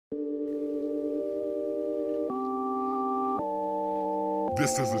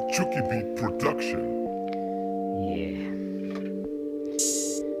This is a Chucky Beat production. Yeah.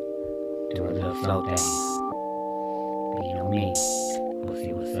 Do a little slow thing. But you know me. We'll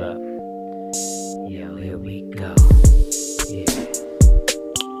see what's up. Yo, here we go. Yeah.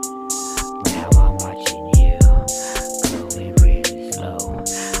 Now I'm watching you going really slow.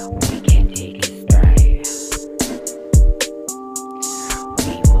 We can take it straight.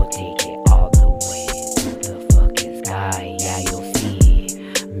 We will take it all the way to the fucking sky. Yeah, you'll see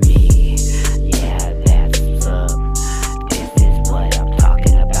me. Yeah, that's what's up. This is what I'm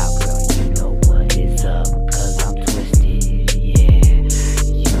talking about, girl. You know what is up, 'cause I'm twisted. Yeah,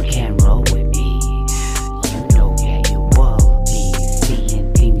 you can roll with me. You know that you will be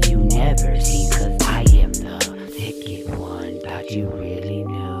seeing things you never seen, 'cause I am the ticket one. Thought you really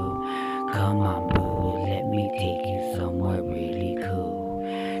knew. Come on, boo, let me take you somewhere really cool.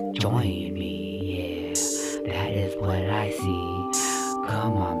 Join me, yeah, that is what I see.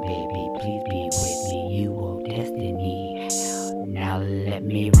 Come on, baby, please be with me. You will destiny. Now let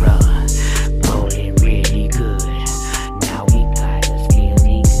me run, rolling really good. Now we got us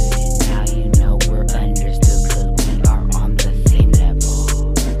feeling good, and now you know we're understood, 'cause we are on the same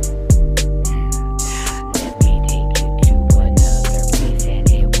level. Let me take you to another place, and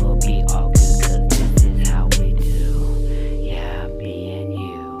it will be all good, 'cause this is how we do. Yeah, me and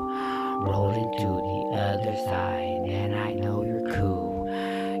you, rolling to the other side, and I know you're cool.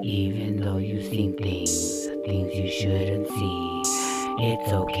 Even though you've seen things you shouldn't see.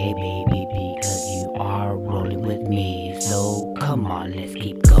 It's okay, baby, because you are rolling with me. So come on, let's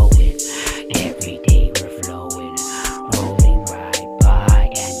keep going. Every day we're flowing, rolling right by,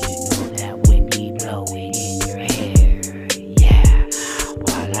 and you know that wind be blowing in your hair. Yeah,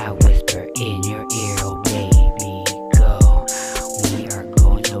 while I whisper in your ear, oh baby, go. We are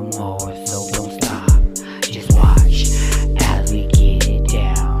going to more, so don't stop. Just watch as we get it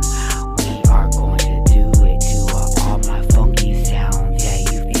down. We are going to do it to all my funky sounds. Yeah,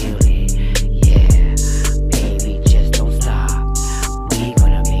 you feel it. Yeah, baby, just don't stop. We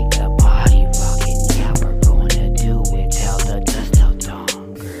gonna make the body rock, and yeah, we're gonna do it till the dust till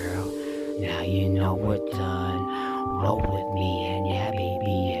dawn, girl. Now you know we're done. Roll with me, and yeah,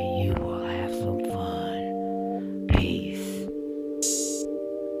 baby, yeah, you will have some fun. Peace.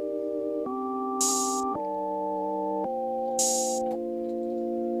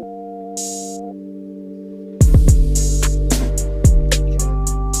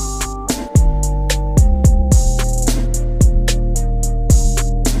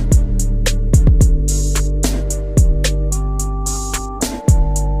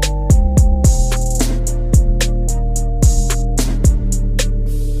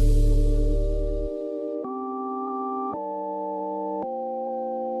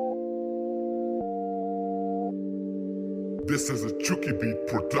 This is a Chucky Beat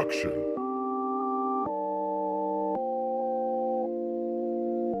production.